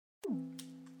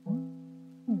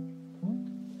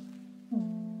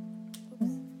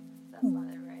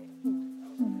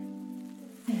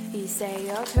say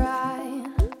you're trying.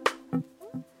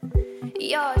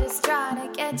 You're just trying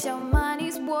to get your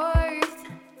money's worth.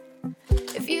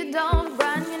 If you don't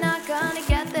run, you're not gonna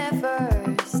get there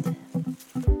first.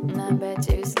 And I bet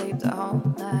you sleep the whole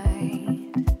night.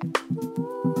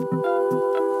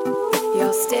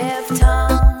 Your stiff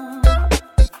tongue,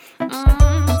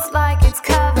 it's like it's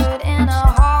covered in a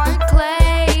hard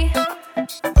clay.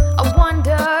 I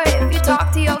wonder if you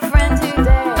talk to your friend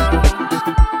today.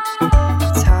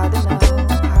 It's hard to know,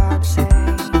 hard to say.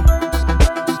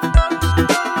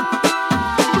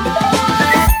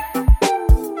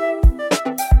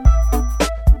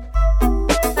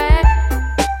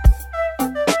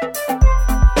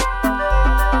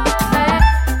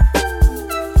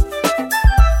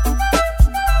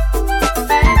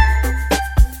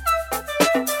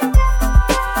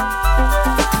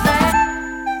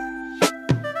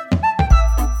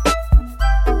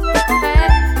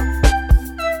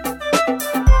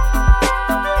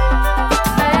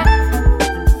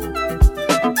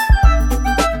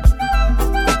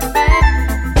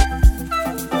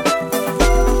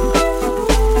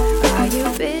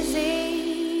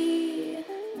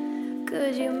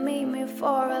 Could you meet me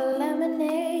for a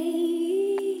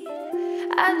lemonade?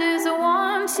 I just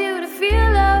want you to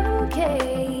feel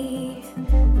okay.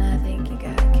 And I think you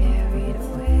got carried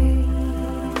away.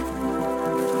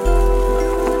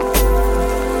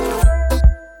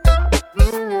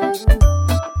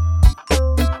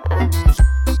 I just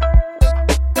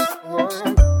want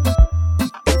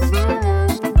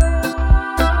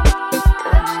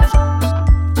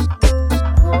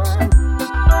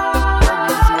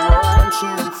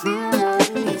to feel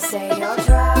You say you're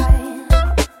trying.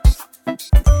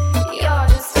 You're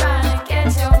just trying to get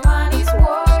your money's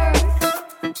worth.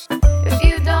 If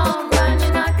you don't run,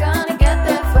 you're not gonna get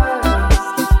there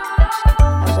first.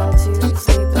 I bet you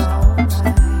sleep the whole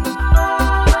night.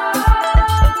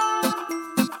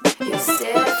 Your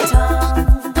stiff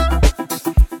tongue,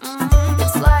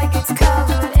 it's like it's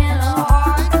covered in a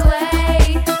hard clay.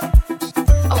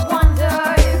 I wonder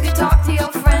if you talk to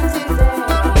your friends today.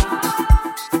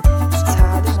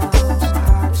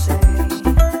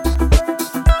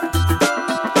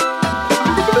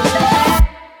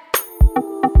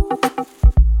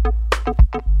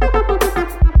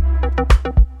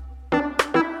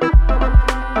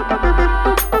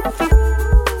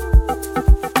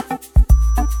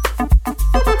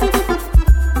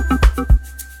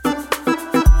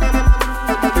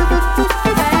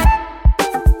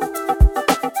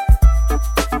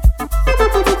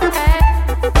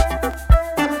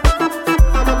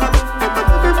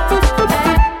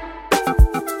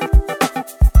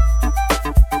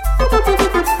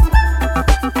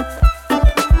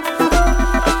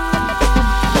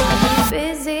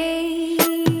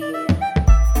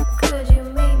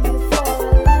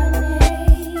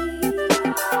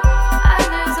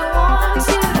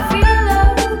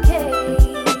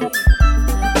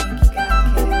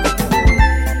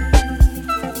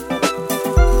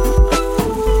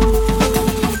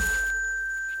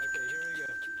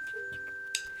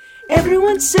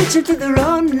 Everyone's searching for their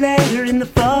own letter in the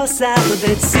false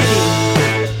alphabet city.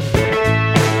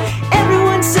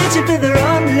 Everyone's searching for their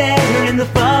own letter in the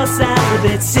false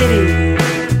alphabet city.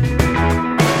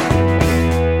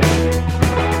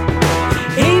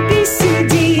 A, B, C,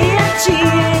 D, E, F, G,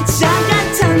 H, I've got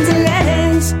tons of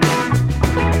letters,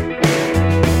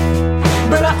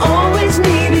 but I always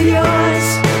needed yours.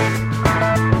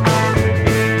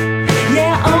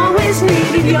 Yeah, I always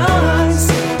needed yours.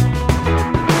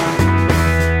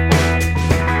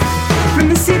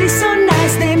 The city's so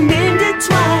nice, they named it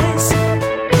twice.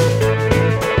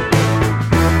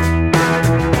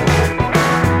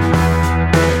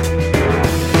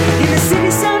 Yeah, the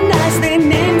city's so nice, they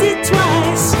named it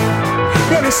twice.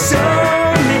 There are so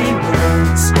many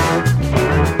words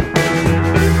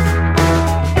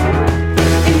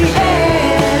in the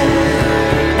air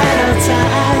at all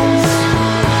times.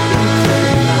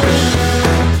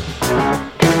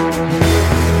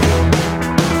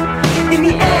 In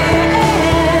the air.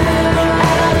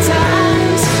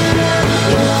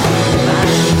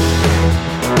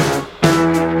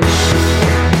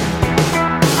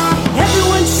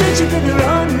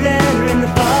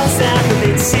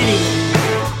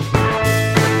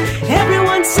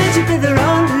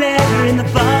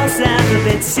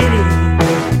 City.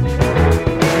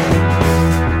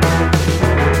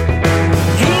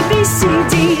 A, B, C,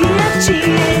 D, E, F, G,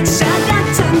 H, I've got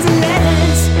tons of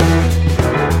letters,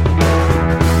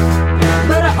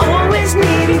 but I always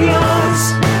needed yours.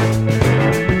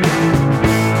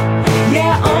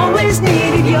 Yeah, I always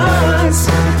needed yours.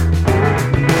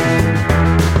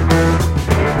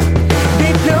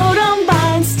 They float on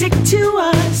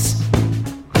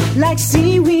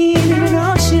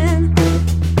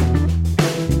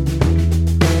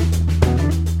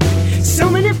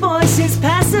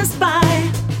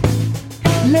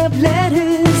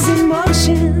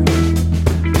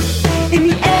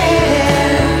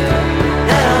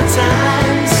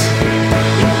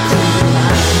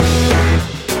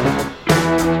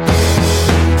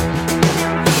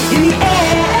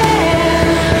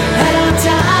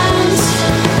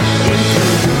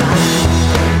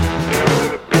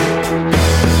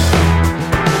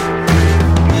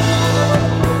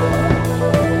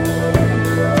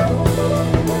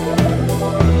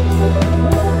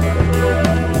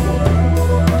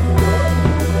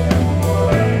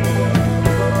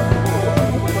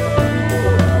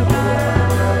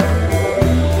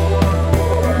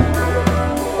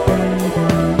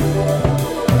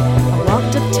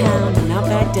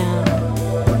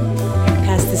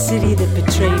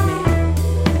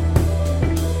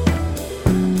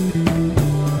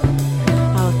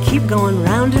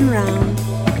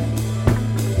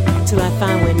till I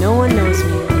find where no one knows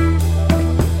me.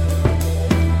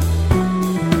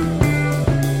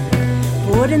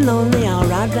 Bored and lonely, I'll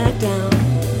ride back down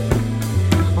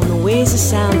on the ways of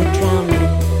sound that drown me.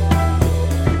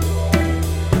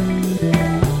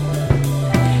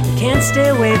 Can't stay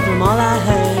away from all I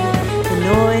heard, the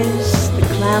noise, the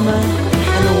clamor,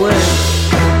 and the words.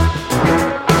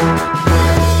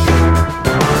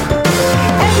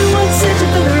 Everyone's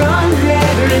searching for the wrong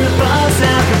letter in the false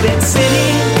alphabet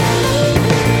city.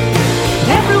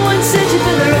 Everyone's searching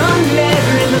for the wrong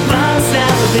letter in the false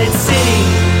alphabet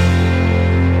city.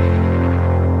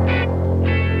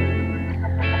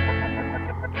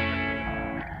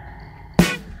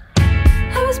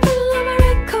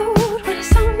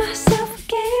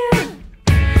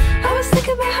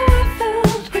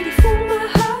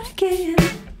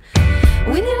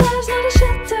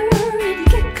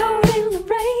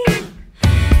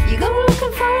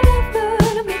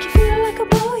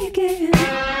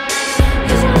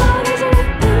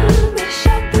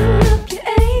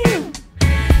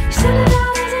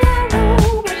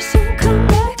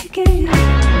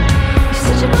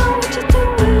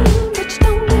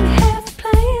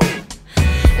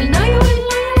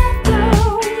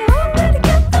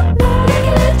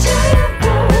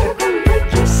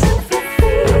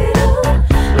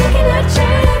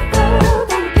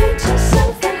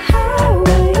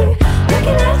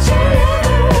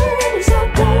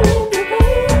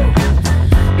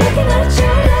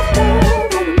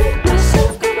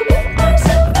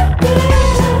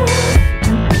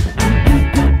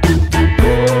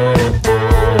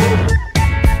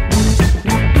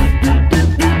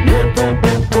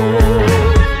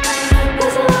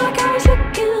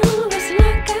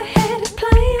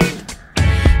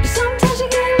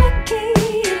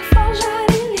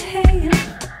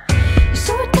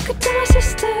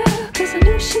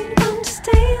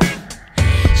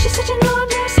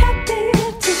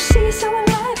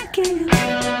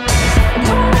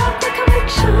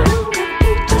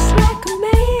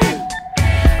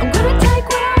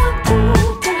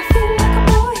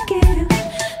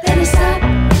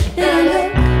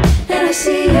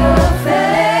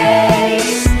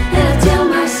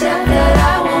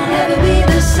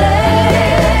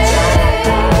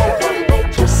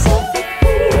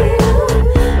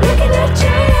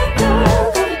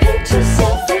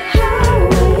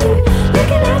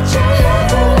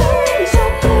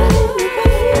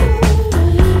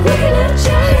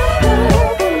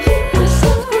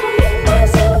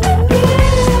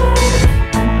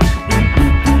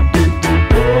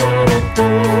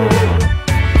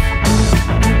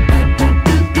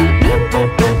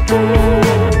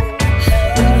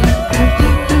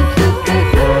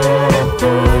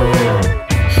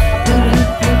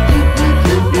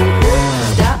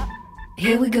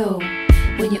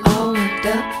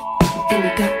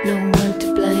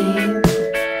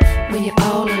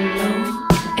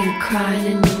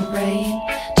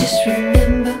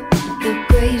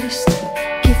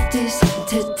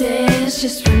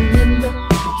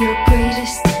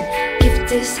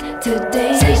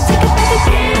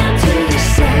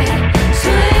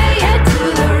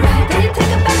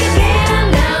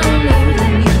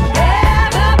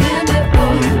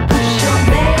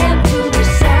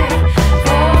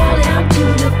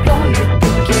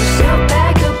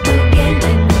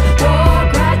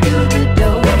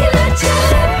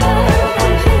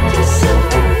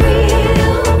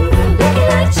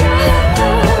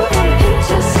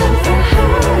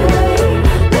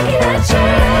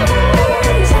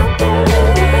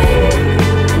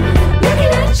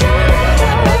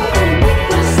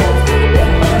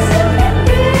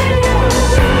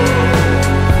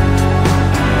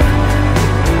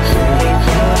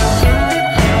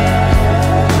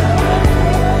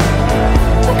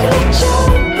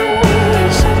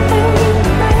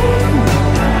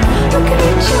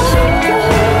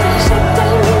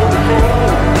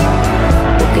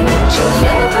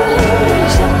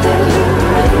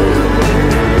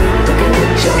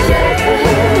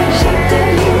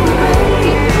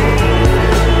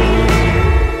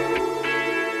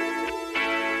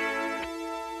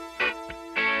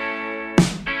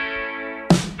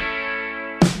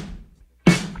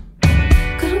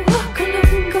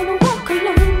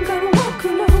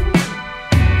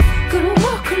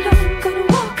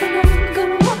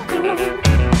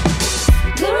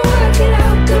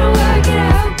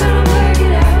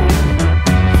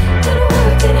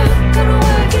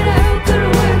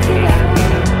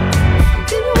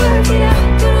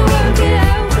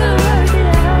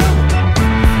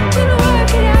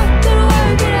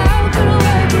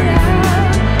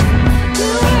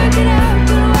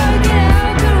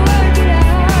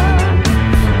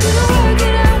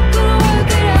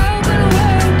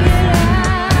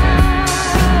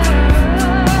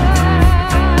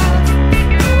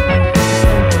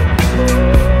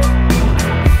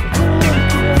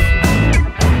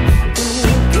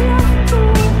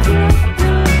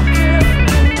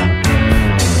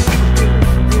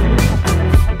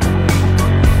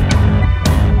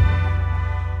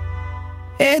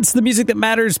 It's the Music That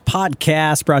Matters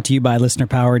podcast, brought to you by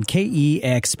listener-powered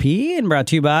KEXP and brought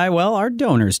to you by, well, our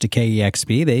donors to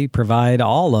KEXP. They provide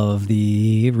all of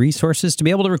the resources to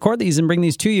be able to record these and bring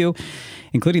these to you,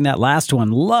 including that last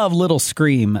one, Love Little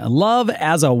Scream. Love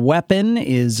as a Weapon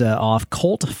is off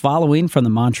Cult Following from the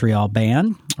Montreal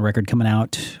band. A record coming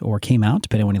out, or came out,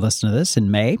 depending on when you listen to this,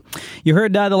 in May. You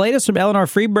heard the latest from Eleanor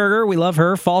Freeberger. We love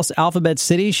her. False Alphabet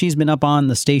City. She's been up on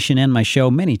the station and my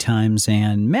show many times.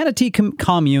 And Manatee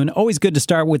Commune. Always good to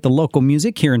start with the local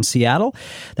music here in Seattle.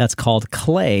 That's called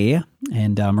Clay.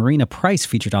 And Marina Price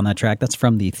featured on that track. That's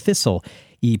from the Thistle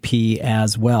EP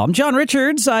as well. I'm John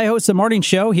Richards. I host a morning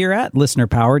show here at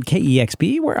listener-powered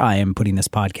KEXP, where I am putting this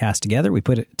podcast together. We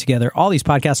put it together, all these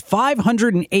podcasts,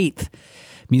 508th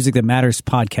Music That Matters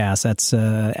podcast. That's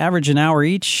average an hour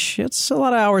each. It's a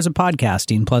lot of hours of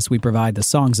podcasting. Plus, we provide the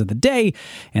songs of the day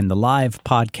and the live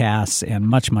podcasts and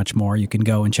much, much more. You can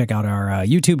go and check out our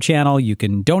YouTube channel. You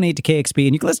can donate to KEXP,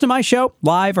 and you can listen to my show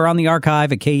live or on the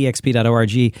archive at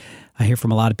kexp.org. I hear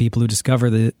from a lot of people who discover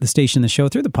the station, the show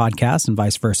through the podcast and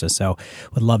vice versa. So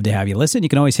would love to have you listen. You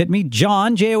can always hit me,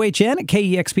 John, John, at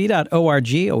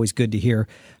kexp.org. Always good to hear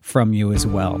from you as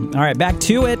well. All right, back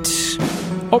to it.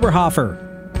 Oberhofer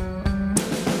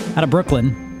out of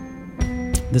Brooklyn.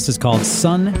 This is called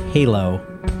Sun Halo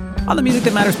on the Music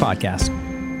That Matters podcast.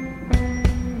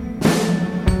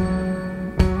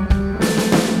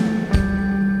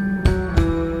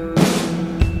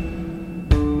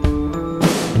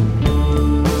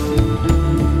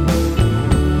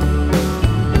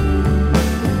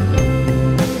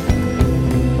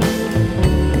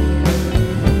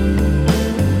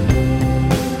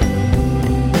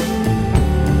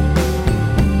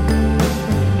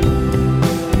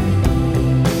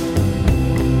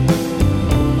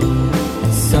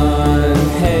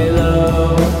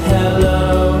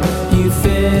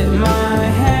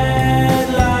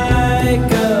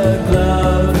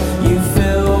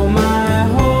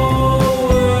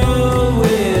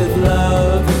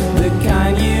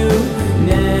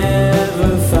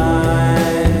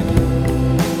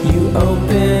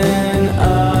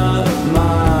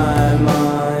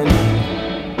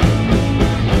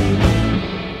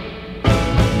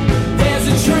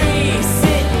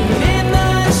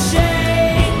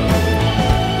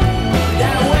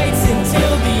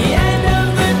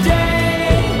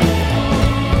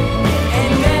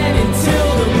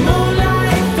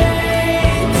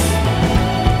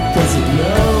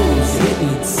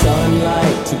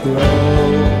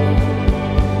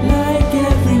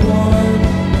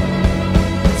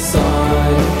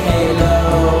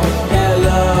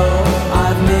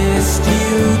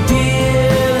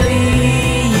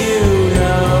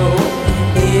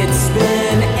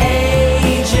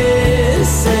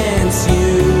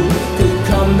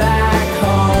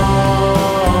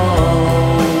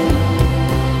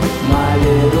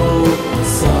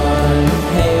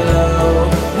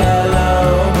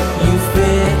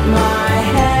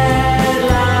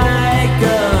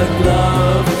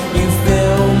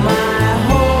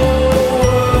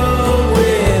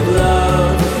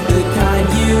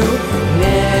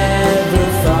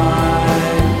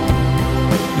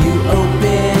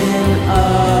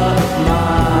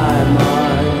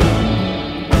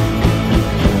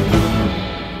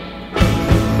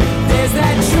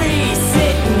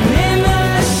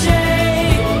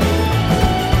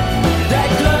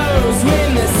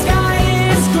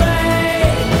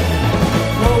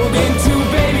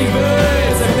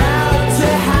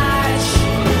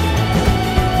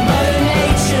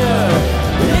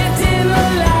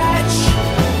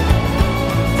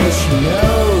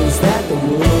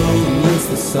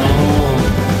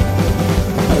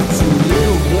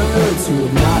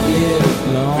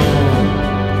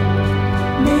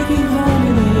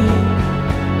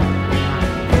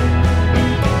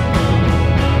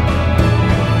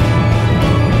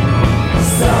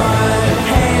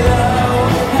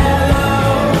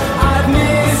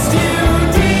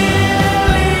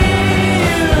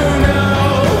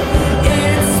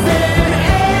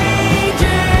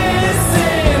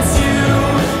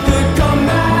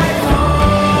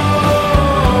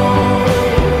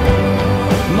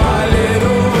 My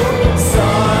little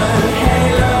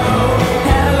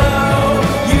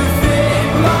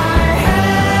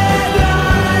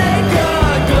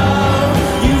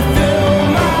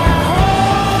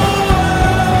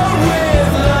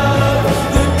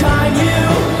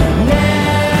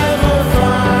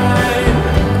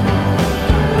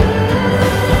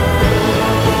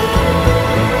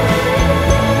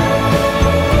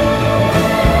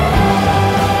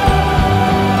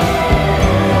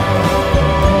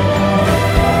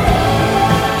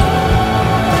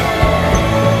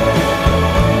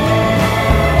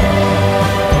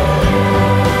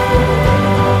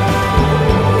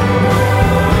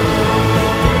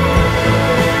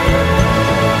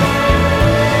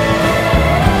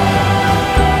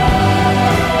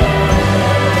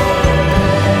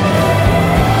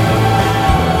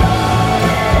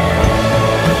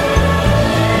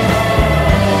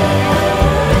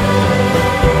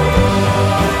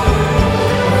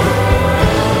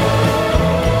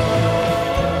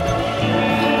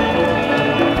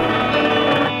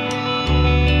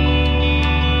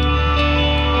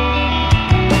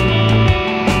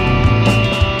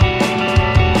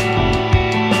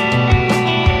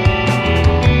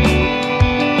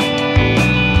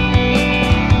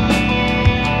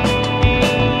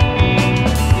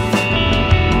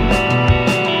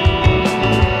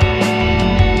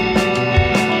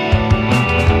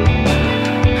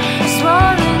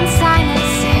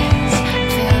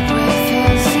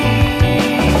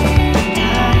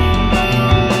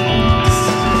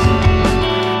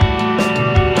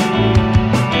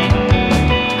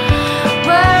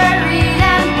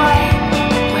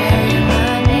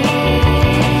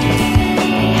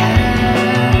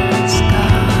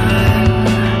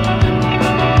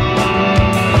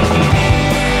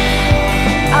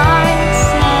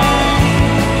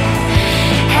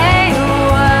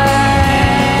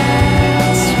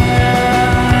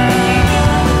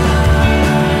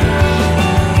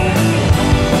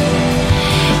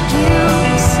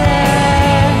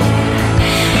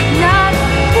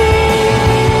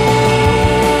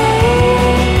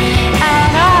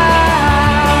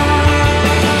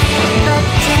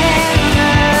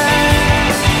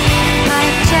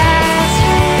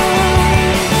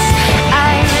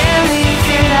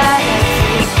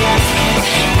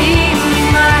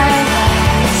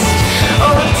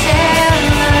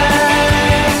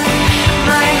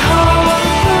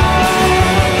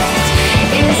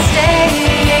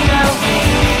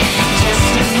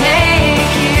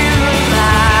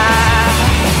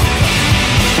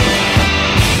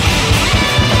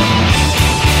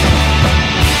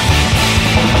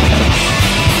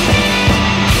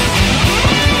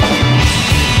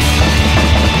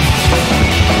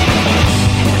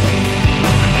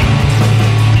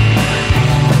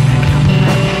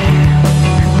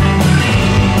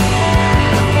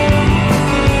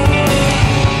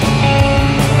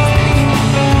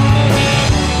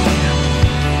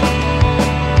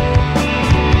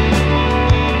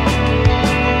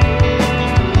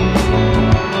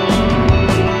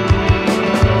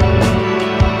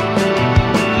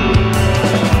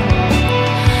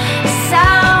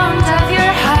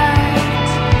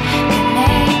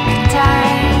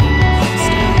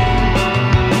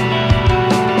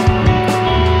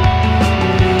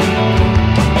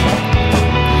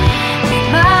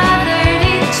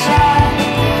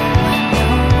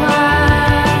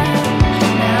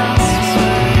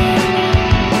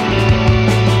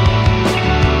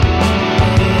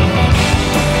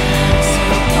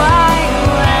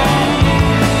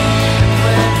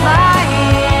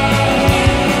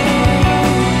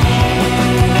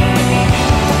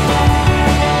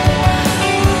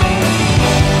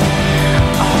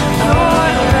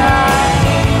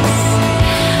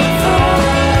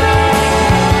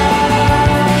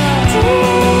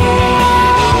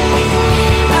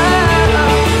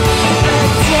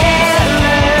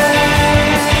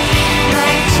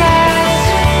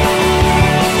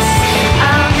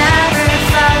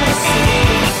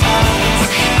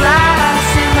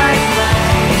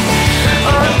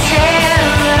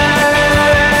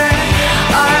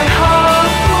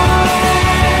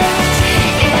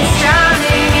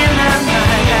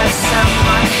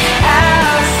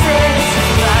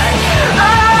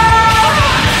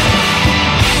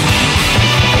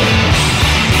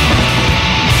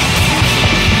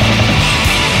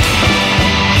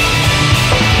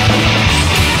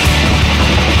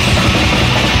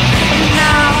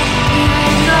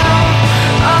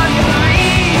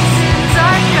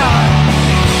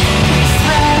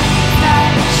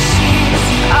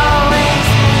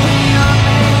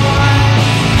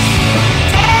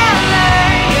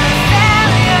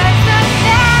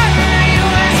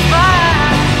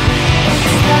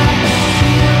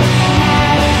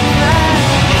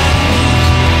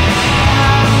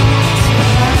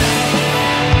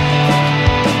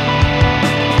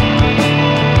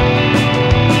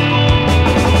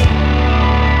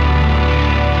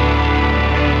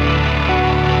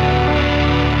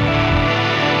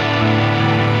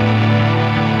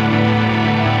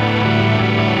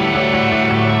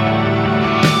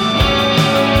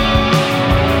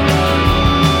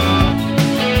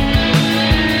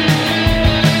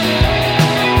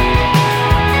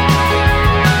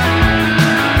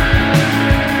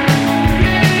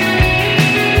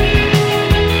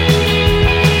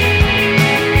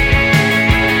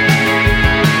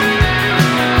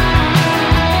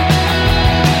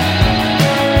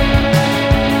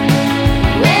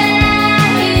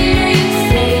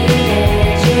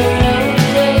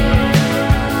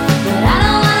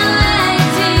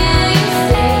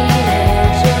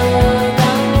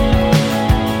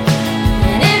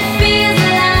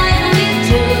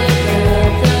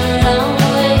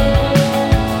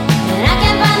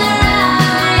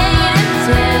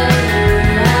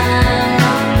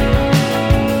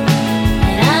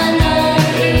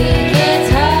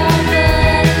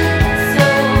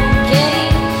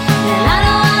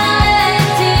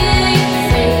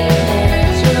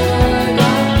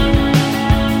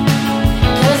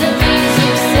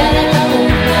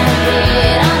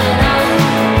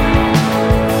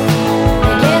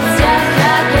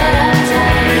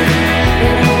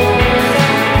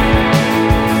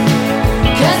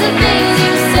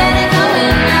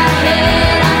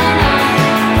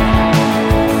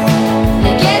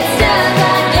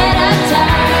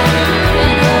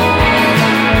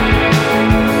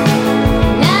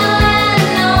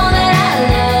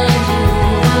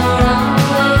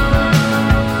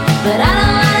but I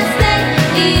don't wanna stay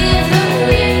here for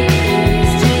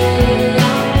reasons too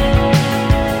long.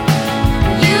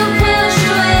 You push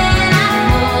away and I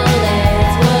pull,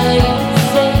 that's what you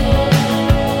say,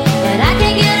 but I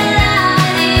can't get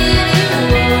around if you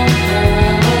won't come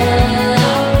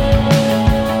along.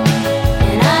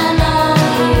 And I know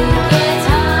it gets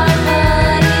hard,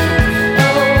 but it's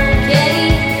okay.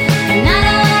 And I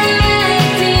don't wanna wait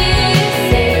till you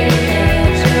say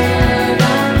that you're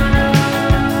gone,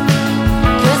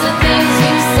 'cause the things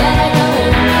you said are going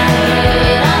in my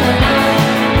head on and on.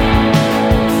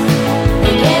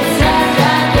 They get stuck,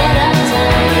 I get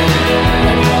uptight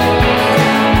and hold on.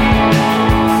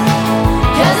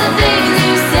 'Cause the things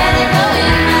you said are going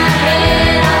in my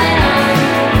head on and on.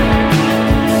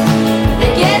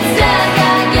 They get stuck,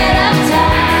 I get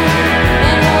uptight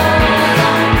and hold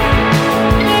on.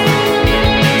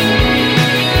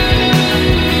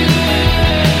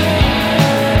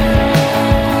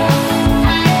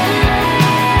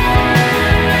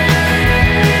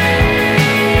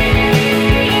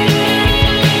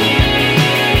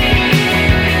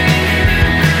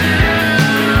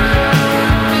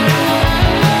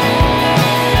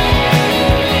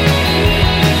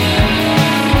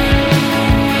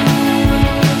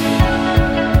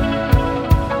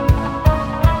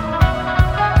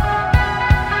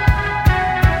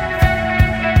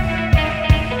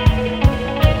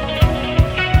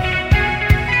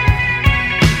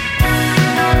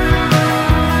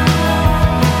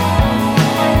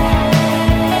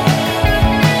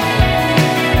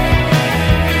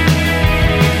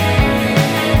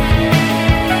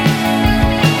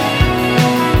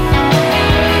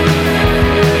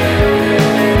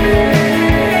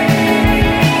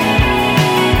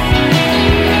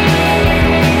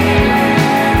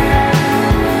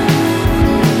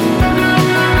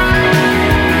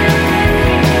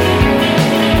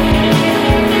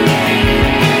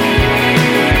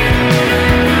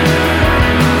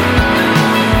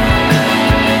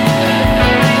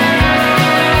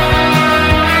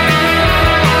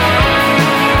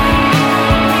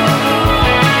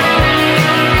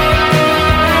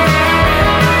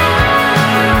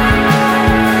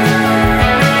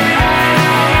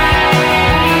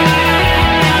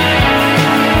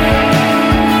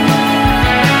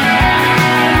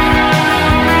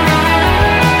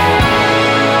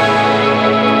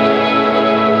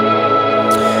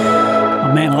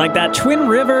 Oh, man, I like that. Twin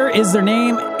River is their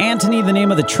name. Antony, the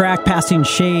name of the track. Passing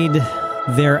Shade,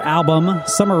 their album.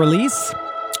 Summer release,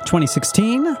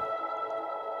 2016.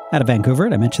 Out of Vancouver.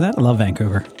 Did I mention that? I love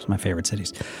Vancouver. It's my favorite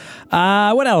cities.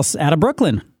 What else? Out of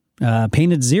Brooklyn.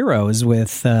 Painted Zeros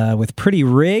with Pretty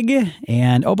Rig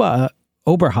and Oberhofer.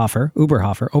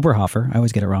 I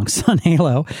always get it wrong. Sun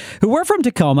Halo, who were from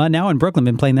Tacoma, now in Brooklyn,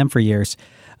 been playing them for years.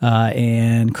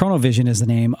 And Chronovision is the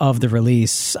name of the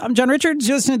release. I'm John Richards.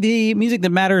 You're listening to the Music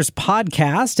That Matters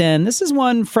podcast, and this is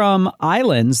one from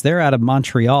Islands. They're out of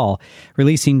Montreal,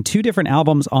 releasing 2 different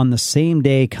albums on the same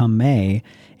day come May,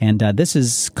 and this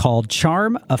is called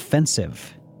Charm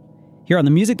Offensive. Here on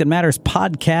the Music That Matters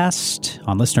podcast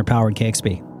on listener-powered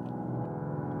KXP.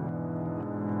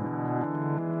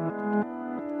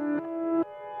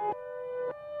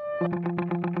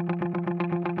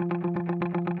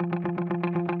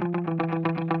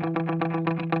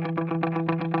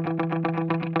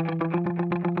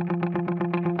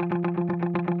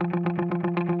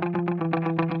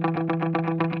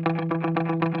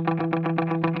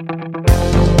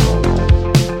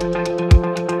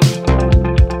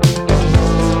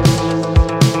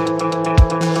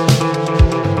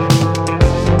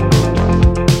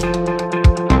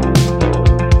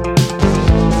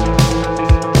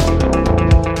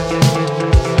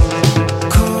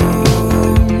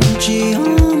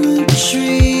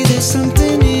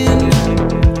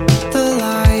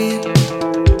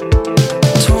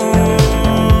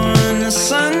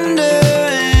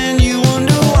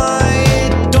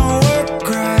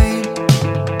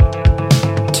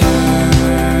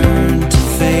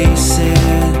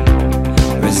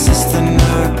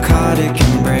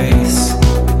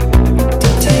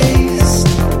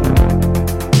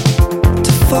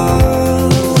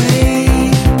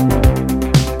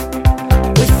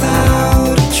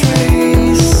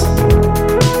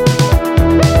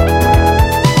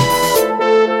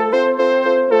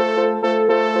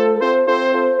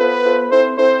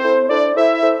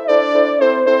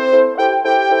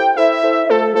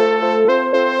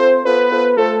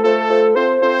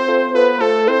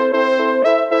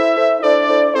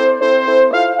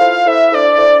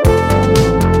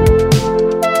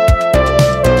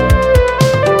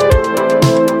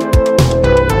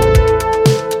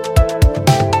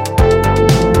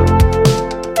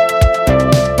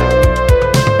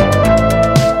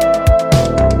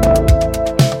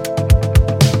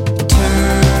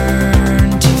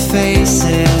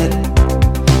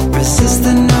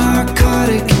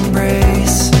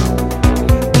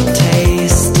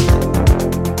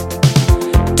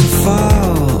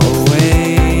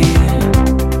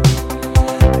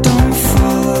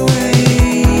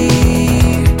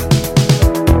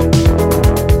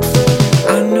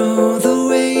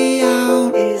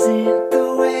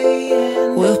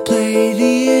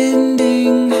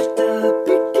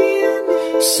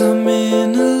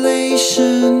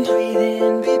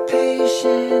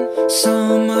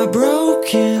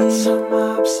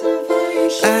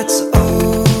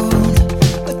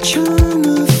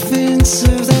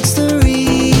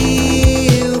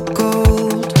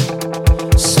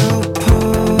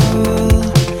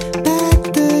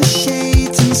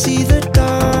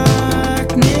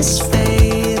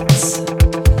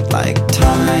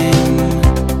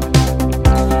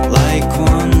 like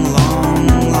one long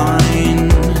line,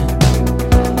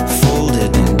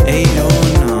 folded in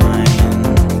 809.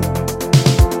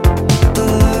 The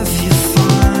love you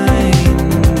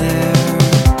find there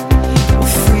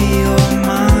will free your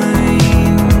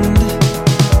mind.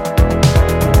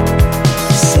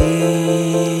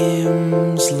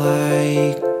 Seems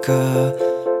like a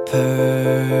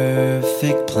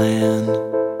perfect plan.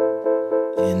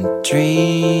 In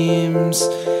dreams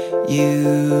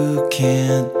you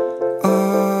can't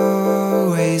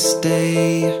always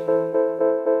stay,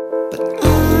 but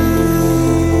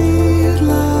I'd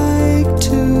like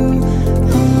to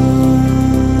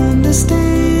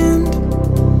understand,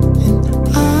 and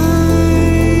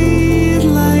I'd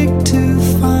like to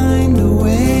find a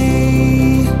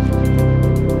way.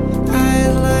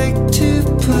 I'd like to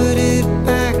put it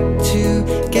back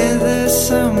together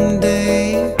someday.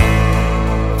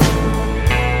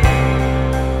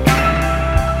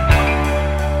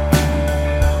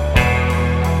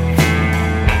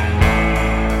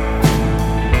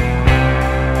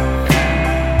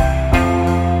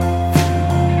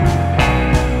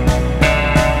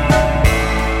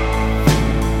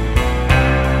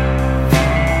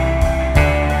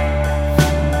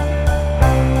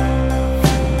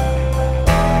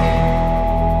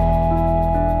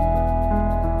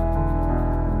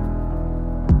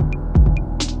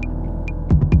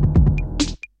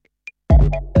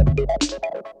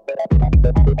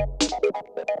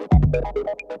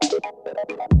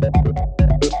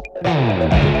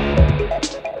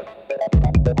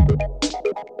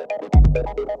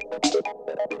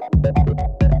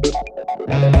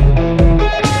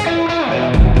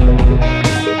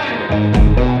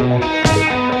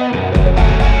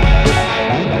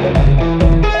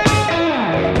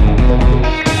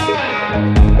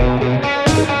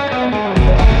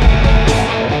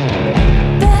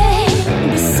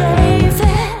 Baby, save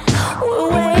it, we're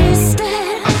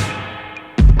wasted.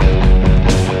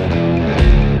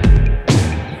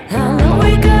 I know we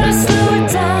gotta slow it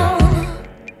down,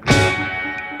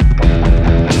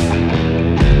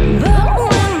 but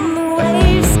when the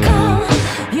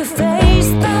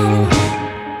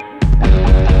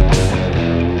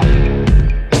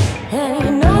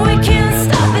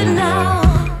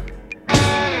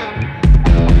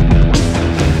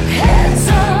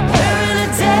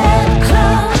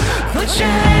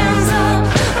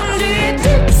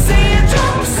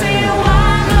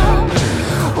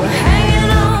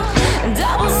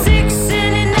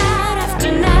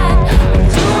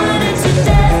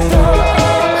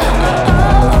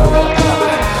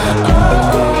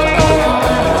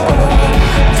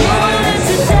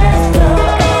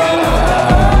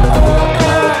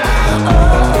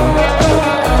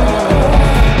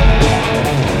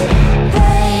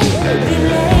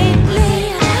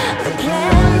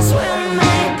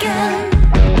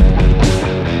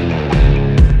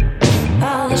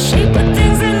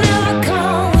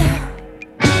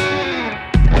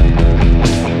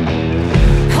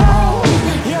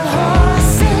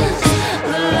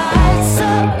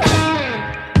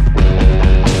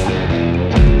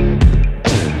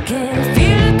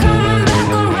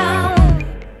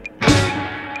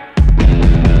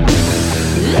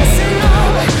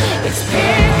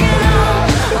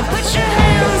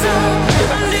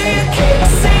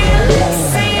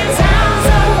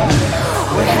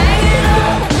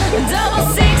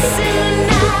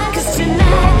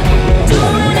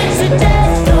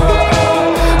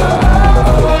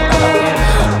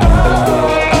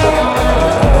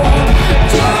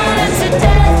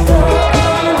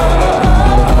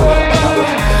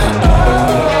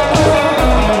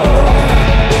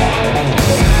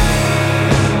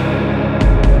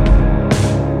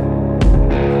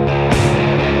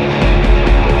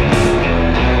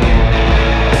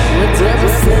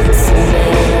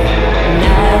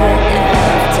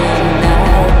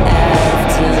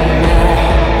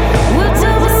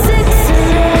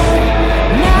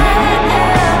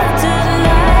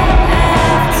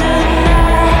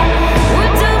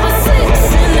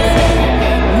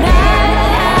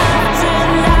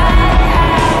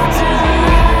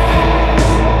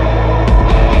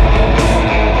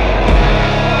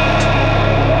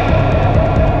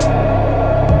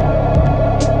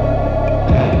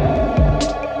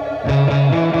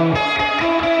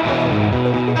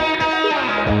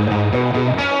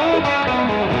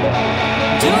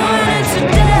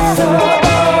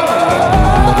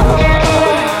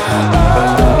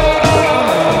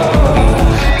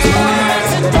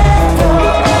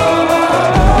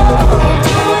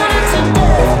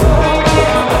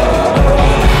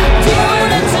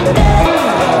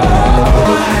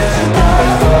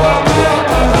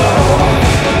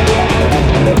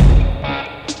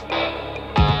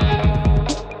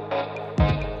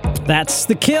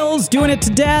The Kills, Doing It to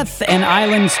Death, and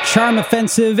Island's Charm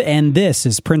Offensive, and this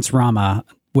is Prince Rama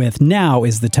with Now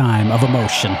Is the Time of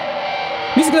Emotion.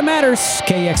 Music that matters,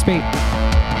 KEXP.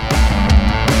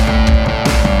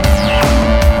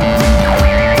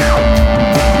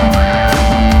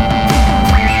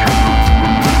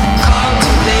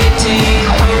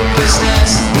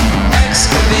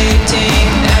 Excavating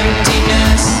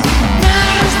emptiness.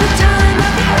 Now's the time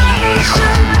of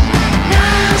emotion.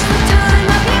 Now's the time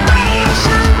of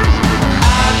emotion.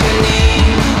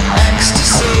 Agony,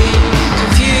 ecstasy,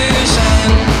 confusion,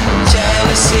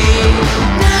 jealousy.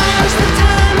 Now's the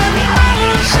time of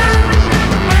emotion.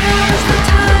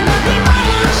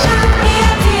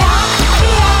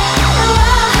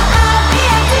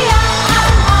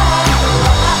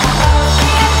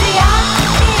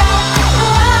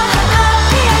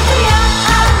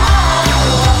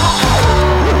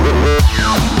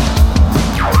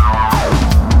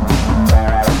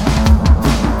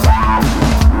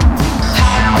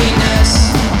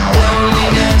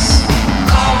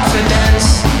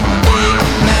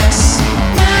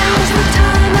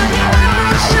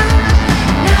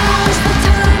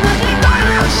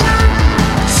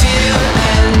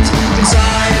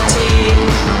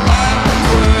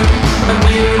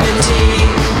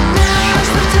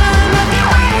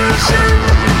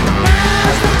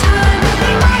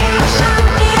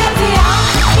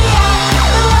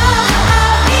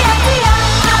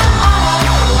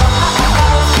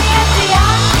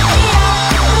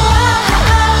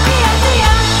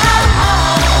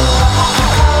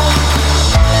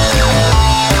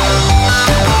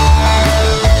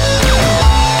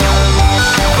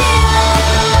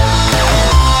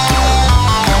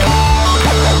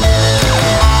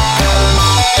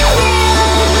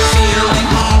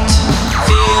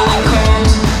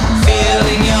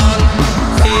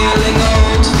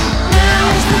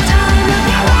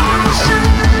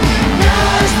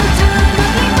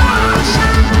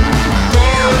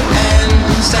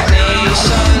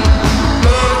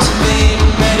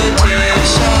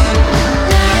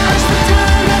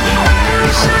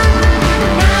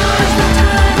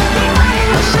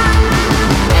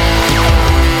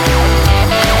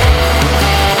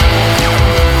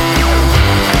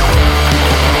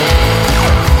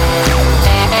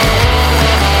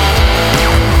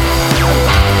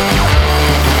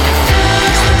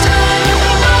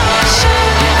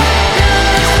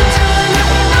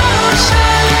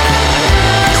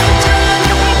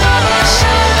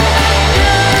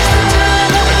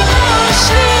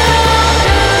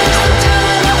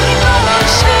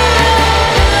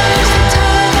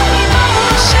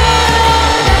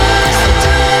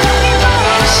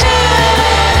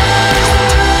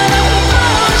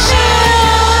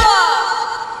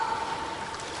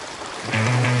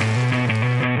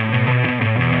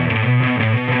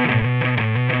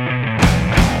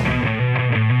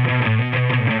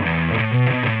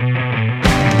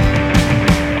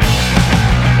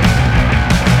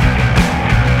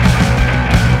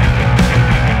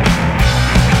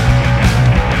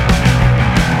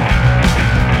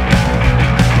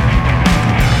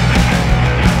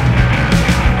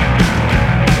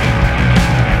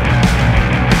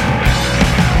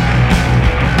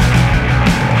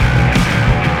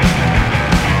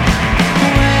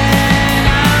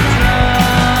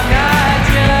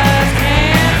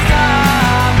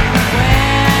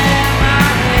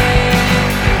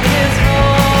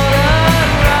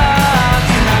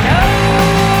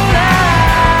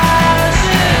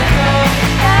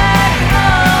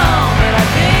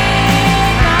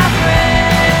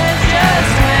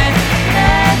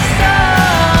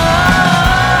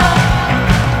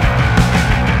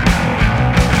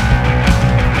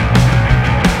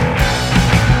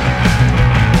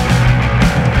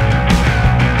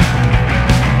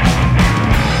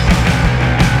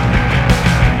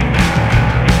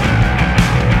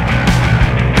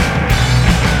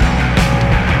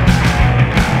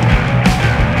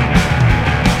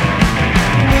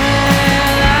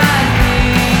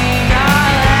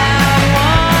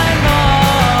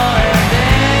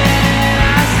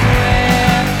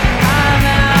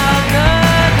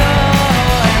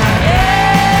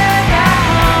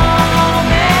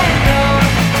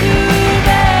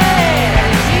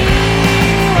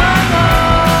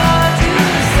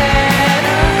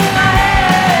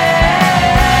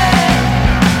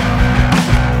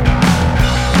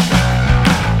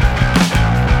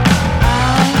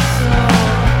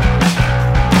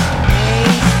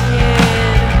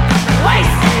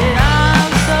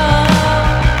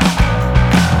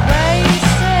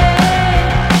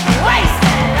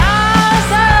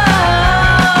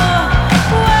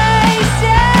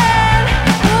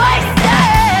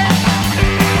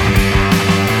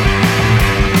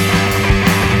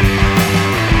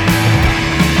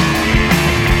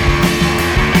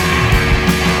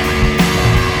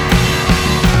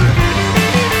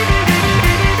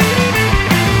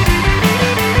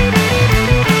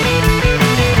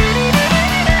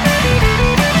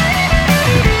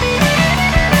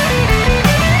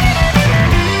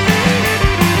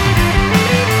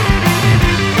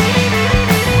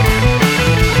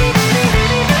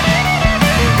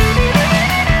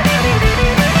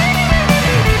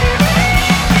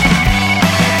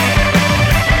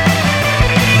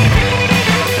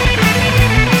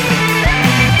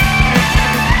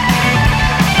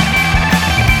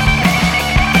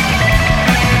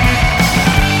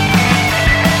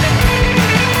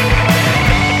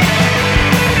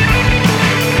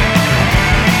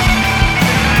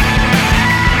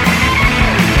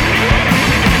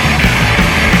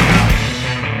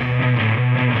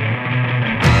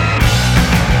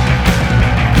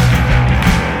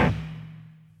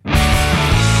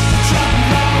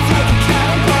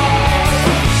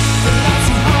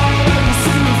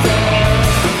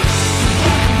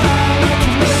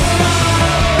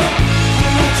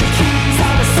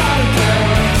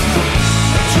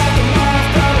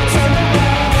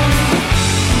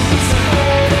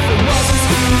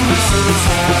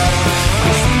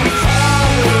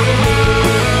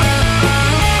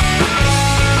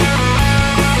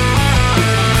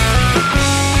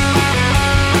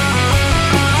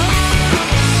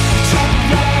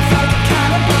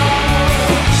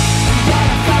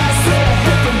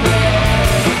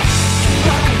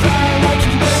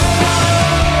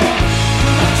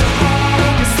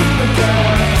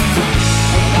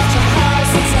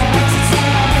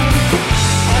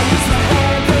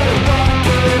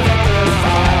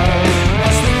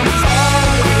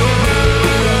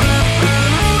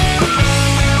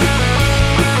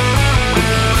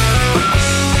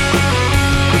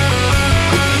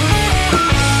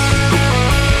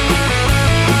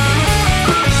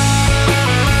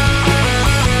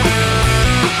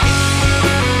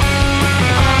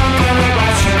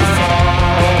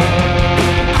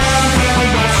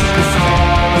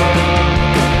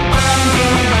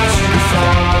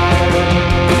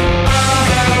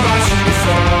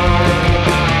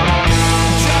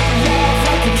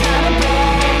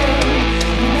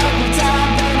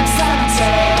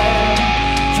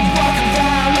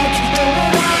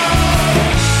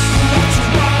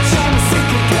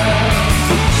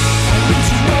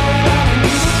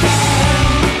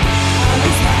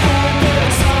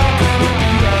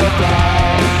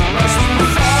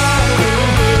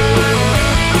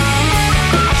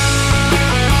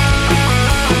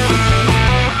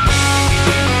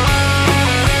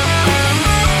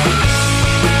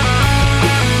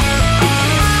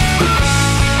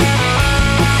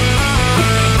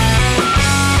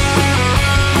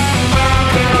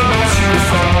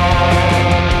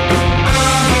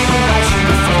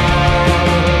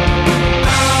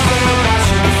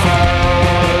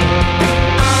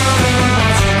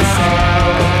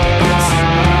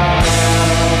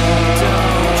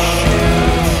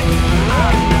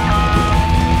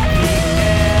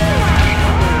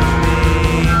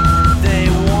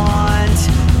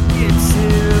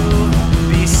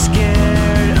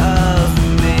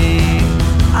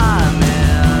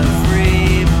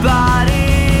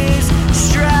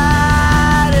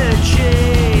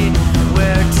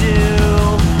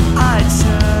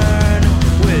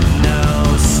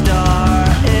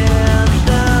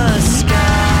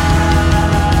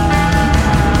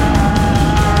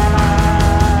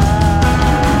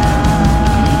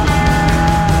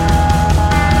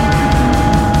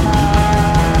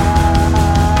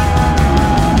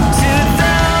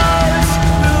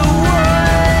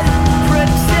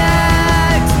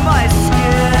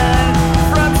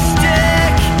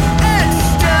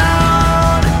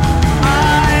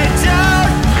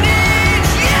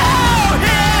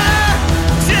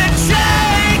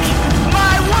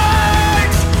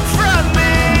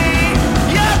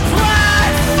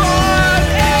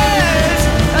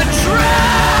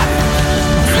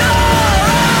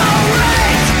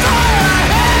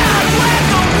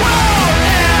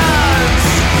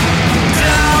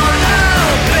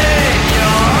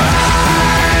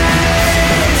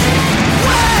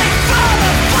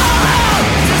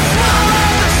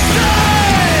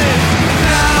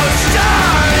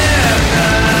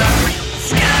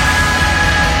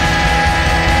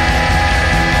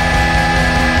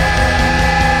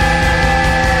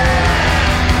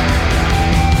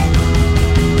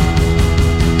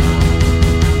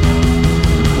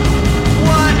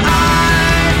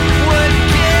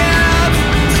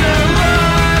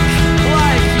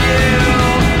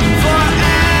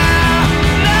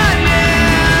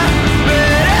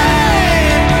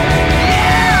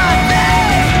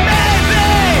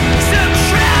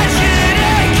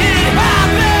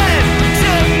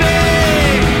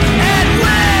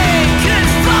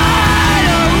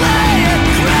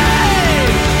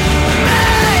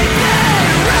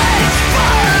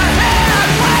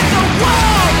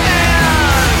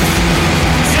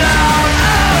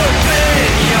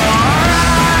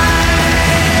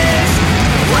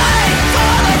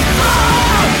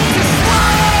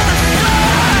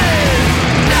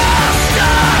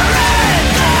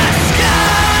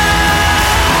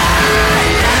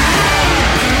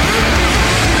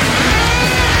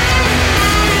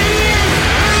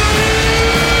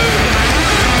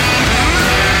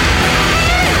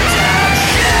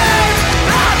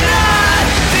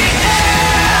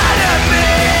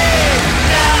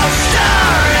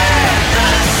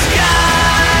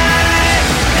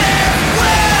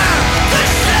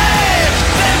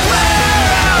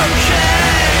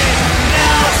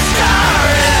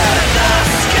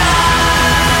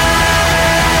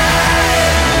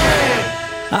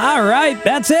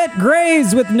 That's it.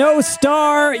 Graves with No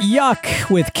Star. Yuck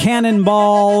with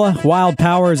Cannonball. Wild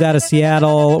Powers out of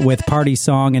Seattle with Party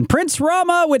Song. And Prince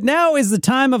Rama with Now Is the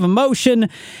Time of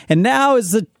Emotion. And now is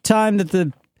the time that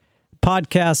the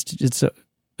podcast,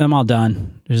 I'm all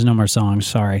done. There's no more songs.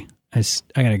 Sorry. I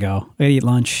gotta go. I gotta eat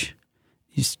lunch.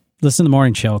 Just listen to the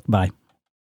morning show. Bye.